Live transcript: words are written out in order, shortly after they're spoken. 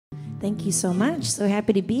Thank you so much. So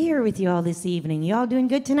happy to be here with you all this evening. You all doing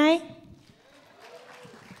good tonight?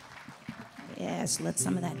 Yes, let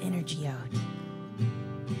some of that energy out.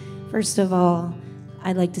 First of all,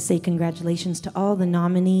 I'd like to say congratulations to all the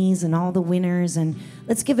nominees and all the winners, and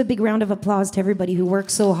let's give a big round of applause to everybody who worked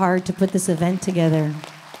so hard to put this event together.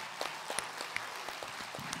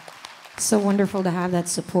 So wonderful to have that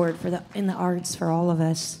support in the arts for all of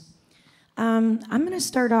us. I'm going to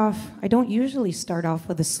start off, I don't usually start off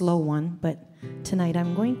with a slow one, but tonight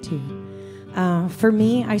I'm going to. For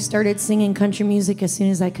me, I started singing country music as soon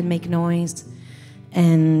as I could make noise,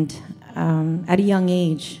 and at a young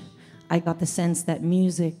age, I got the sense that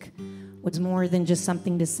music was more than just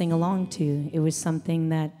something to sing along to. It was something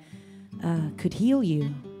that could heal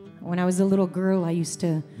you. When I was a little girl, I used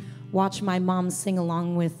to watch my mom sing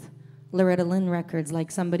along with Loretta Lynn records like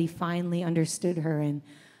somebody finally understood her, and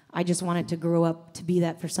I just wanted to grow up to be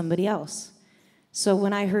that for somebody else. So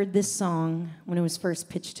when I heard this song, when it was first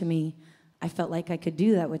pitched to me, I felt like I could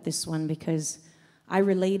do that with this one because I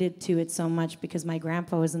related to it so much because my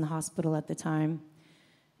grandpa was in the hospital at the time.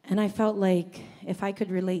 And I felt like if I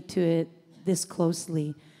could relate to it this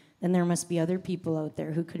closely, then there must be other people out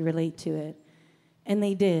there who could relate to it. And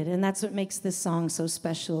they did. And that's what makes this song so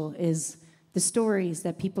special, is the stories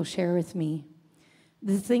that people share with me.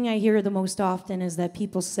 The thing I hear the most often is that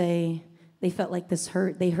people say they felt like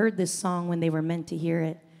they heard this song when they were meant to hear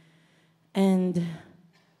it. And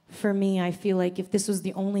for me, I feel like if this was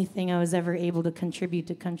the only thing I was ever able to contribute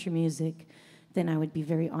to country music, then I would be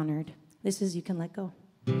very honored. This is You Can Let Go.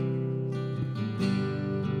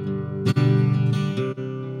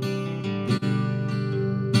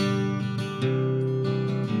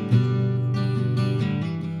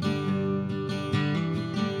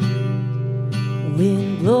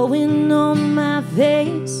 Wind blowing on my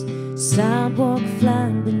face, sidewalk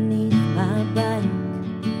flying beneath my bike.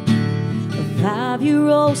 A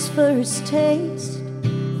 5-year-old's first taste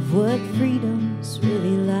of what freedom's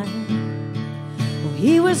really like. Well,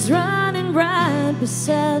 he was riding right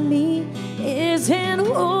beside me, his hand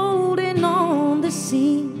holding on the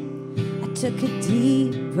seat. I took a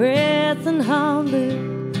deep breath and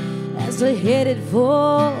hollered as I headed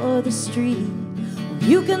for the street.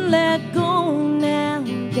 You can let go now,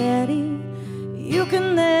 Daddy. You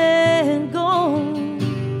can let go.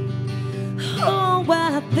 Oh,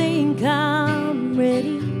 I think I'm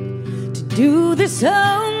ready to do this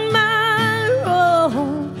on my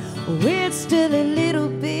own. Oh, it's still a little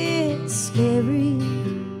bit scary,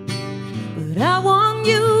 but I want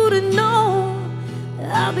you to know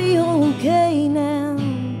I'll be okay now,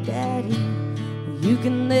 Daddy. You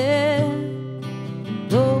can let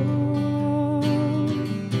go.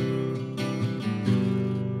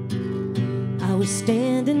 I was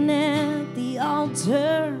standing at the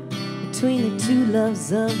altar between the two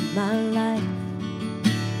loves of my life.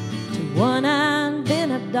 To one I'd been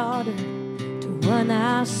a daughter, to one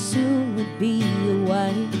I soon would be a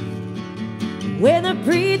wife. When the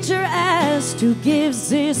preacher asked who gives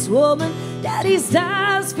this woman, Daddy's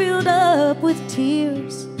eyes filled up with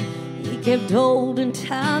tears. He kept holding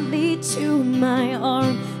tightly to my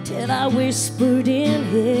arm till I whispered in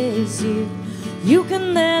his ear, you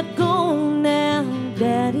can let go now,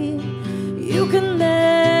 Daddy. You can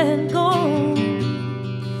let go.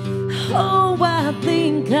 Oh, I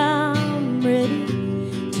think I'm ready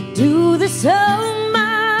to do this on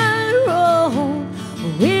my own.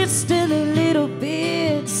 Oh, it's still a little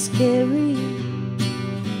bit scary,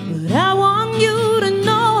 but I want you to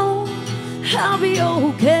know I'll be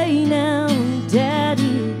okay now,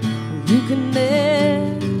 Daddy. You can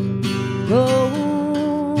let go.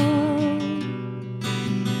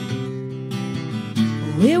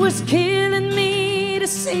 It was killing me to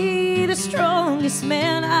see the strongest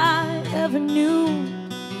man I ever knew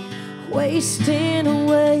wasting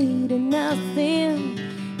away to nothing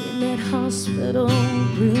in that hospital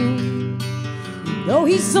room. You know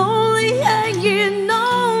he's only hanging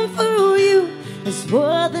on for you, is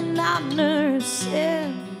what the night nurse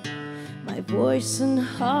said. My voice and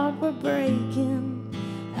heart were breaking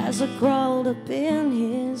as I crawled up in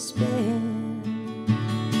his bed.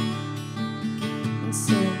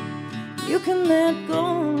 Said, you can let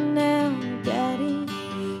go now, Daddy.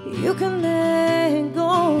 You can let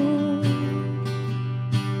go.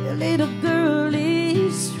 Your little girl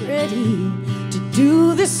is ready to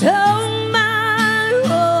do this on my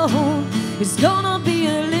own. It's gonna be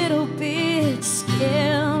a little bit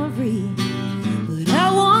scary, but I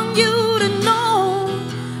want you to know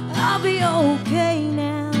I'll be okay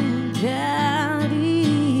now, Daddy.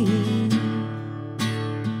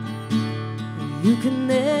 You can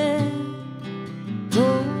let go.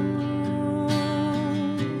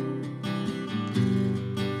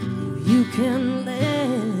 you can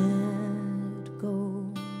let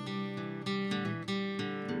go.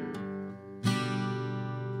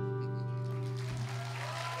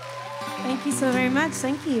 Thank you so very much.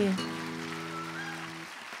 Thank you.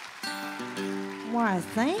 Why,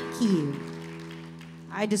 thank you.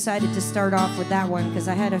 I decided to start off with that one because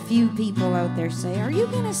I had a few people out there say, "Are you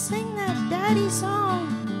going to sing that daddy song?"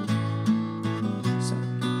 So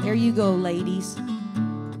there you go, ladies.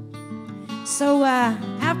 So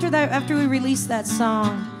after we released that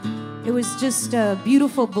song, it was just a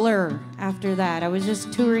beautiful blur after that. I was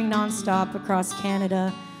just touring nonstop across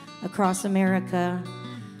Canada, across America.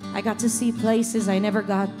 I got to see places I never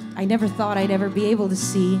thought I'd ever be able to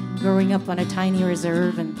see growing up on a tiny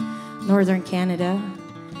reserve in northern Canada.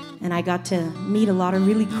 And I got to meet a lot of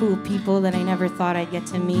really cool people that I never thought I'd get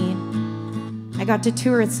to meet. I got to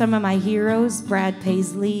tour with some of my heroes, Brad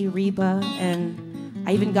Paisley, Reba, and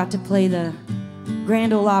I even got to play the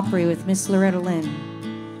Grand Ole Opry with Miss Loretta Lynn.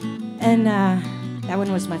 And that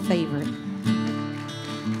one was my favorite.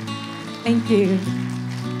 Thank you.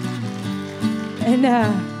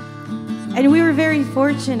 And we were very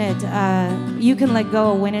fortunate. You Can Let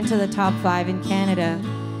Go went into the top 5 in Canada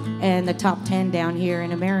and the top 10 down here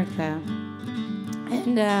in America.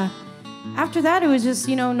 And after that, it was just,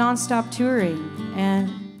 nonstop touring. And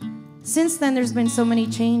since then, there's been so many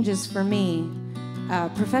changes for me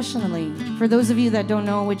professionally. For those of you that don't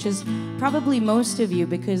know, which is probably most of you,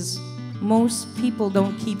 because most people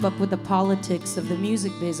don't keep up with the politics of the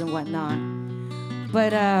music biz and whatnot.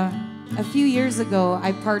 But a few years ago,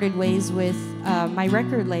 I parted ways with my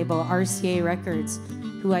record label, RCA Records,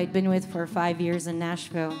 who I'd been with for 5 years in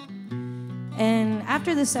Nashville. And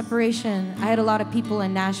after the separation, I had a lot of people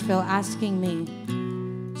in Nashville asking me,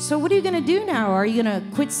 "So what are you going to do now? Are you going to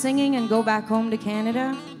quit singing and go back home to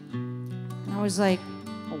Canada?" And I was like,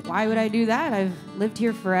 well, why would I do that? I've lived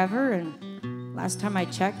here forever, and last time I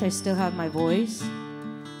checked, I still have my voice.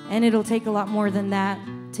 And it'll take a lot more than that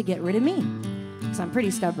to get rid of me, because I'm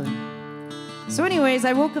pretty stubborn. So anyways,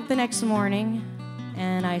 I woke up the next morning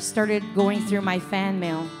and I started going through my fan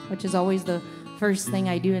mail, which is always the first thing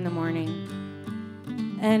I do in the morning.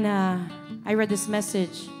 And I read this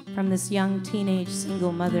message from this young teenage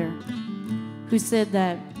single mother who said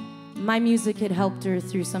that my music had helped her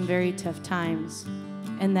through some very tough times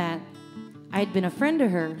and that I'd been a friend to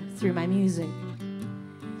her through my music.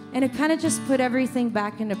 And it kind of just put everything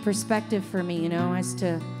back into perspective for me, as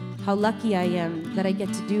to how lucky I am that I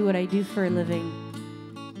get to do what I do for a living.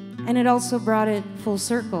 And it also brought it full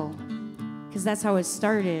circle, because that's how it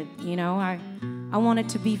started, I wanted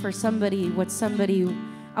to be for somebody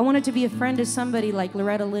I wanted to be a friend to somebody like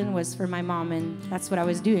Loretta Lynn was for my mom, and that's what I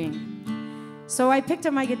was doing. So I picked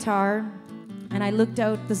up my guitar, and I looked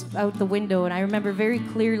out the window, and I remember very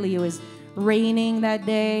clearly it was raining that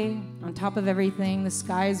day on top of everything. The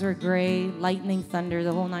skies were gray, lightning, thunder,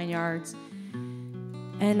 the whole 9 yards.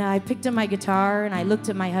 And I picked up my guitar, and I looked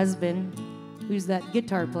at my husband, who's that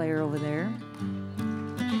guitar player over there.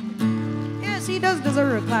 Yes, he does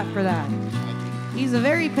deserve a clap for that. He's a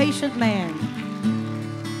very patient man.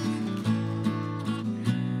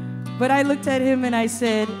 But I looked at him and I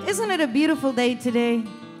said, "Isn't it a beautiful day today?"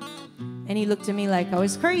 And he looked at me like I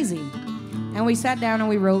was crazy. And we sat down and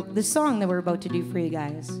we wrote the song that we're about to do for you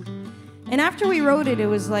guys. And after we wrote it, it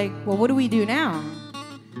was like, well, what do we do now?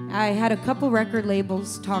 I had a couple record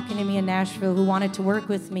labels talking to me in Nashville who wanted to work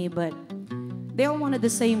with me, but they all wanted the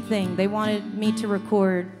same thing. They wanted me to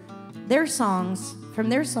record their songs from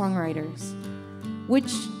their songwriters,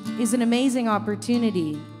 which is an amazing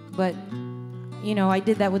opportunity. But, I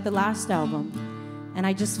did that with the last album, and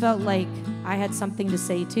I just felt like I had something to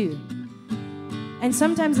say too. And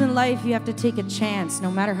sometimes in life, you have to take a chance, no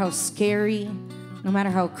matter how scary, no matter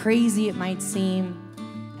how crazy it might seem.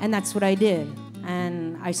 And that's what I did.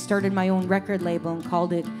 And I started my own record label and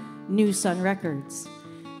called it New Sun Records.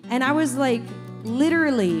 And I was like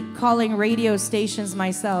literally calling radio stations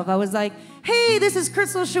myself. I was like, "Hey, this is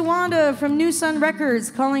Crystal Shawanda from New Sun Records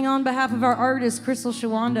calling on behalf of our artist, Crystal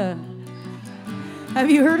Shawanda. Have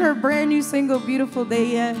you heard her brand new single, Beautiful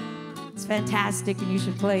Day, yet? It's fantastic and you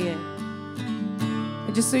should play it."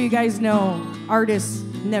 And just so you guys know, artists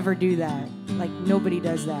never do that. Like, nobody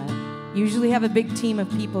does that. You usually have a big team of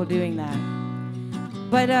people doing that.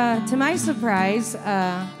 But to my surprise,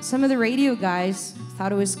 some of the radio guys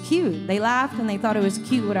thought it was cute. They laughed and they thought it was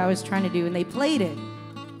cute what I was trying to do, and they played it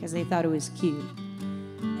because they thought it was cute.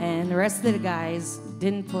 And the rest of the guys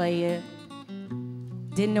didn't play it,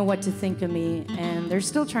 didn't know what to think of me, and they're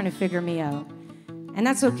still trying to figure me out. And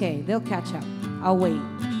that's okay. They'll catch up. I'll wait.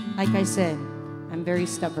 Like I said, I'm very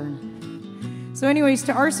stubborn. So anyways,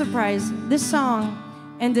 to our surprise, this song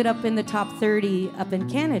ended up in the top 30 up in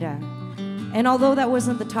Canada. And although that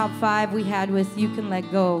wasn't the top 5 we had with You Can Let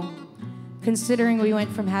Go, considering we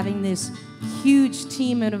went from having this huge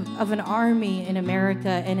team of an army in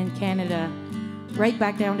America and in Canada, right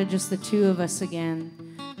back down to just the 2 of us again,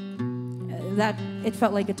 that it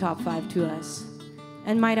felt like a top 5 to us.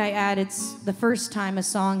 And might I add, it's the first time a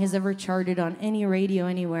song has ever charted on any radio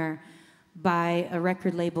anywhere by a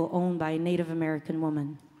record label owned by a Native American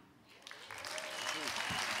woman.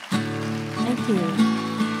 Thank you.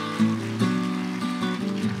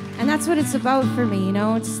 And that's what it's about for me, you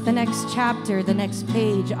know? It's the next chapter, the next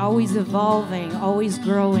page, always evolving, always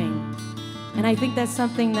growing. And I think that's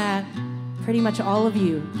something that pretty much all of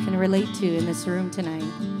you can relate to in this room tonight.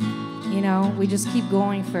 You know, we just keep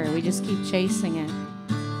going for it. We just keep chasing it.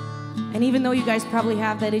 And even though you guys probably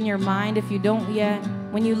have that in your mind, if you don't yet,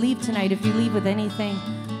 when you leave tonight, if you leave with anything,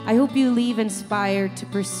 I hope you leave inspired to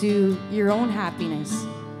pursue your own happiness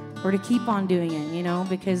or to keep on doing it, you know,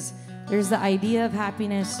 because there's the idea of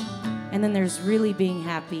happiness and then there's really being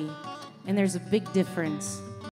happy. And there's a big difference.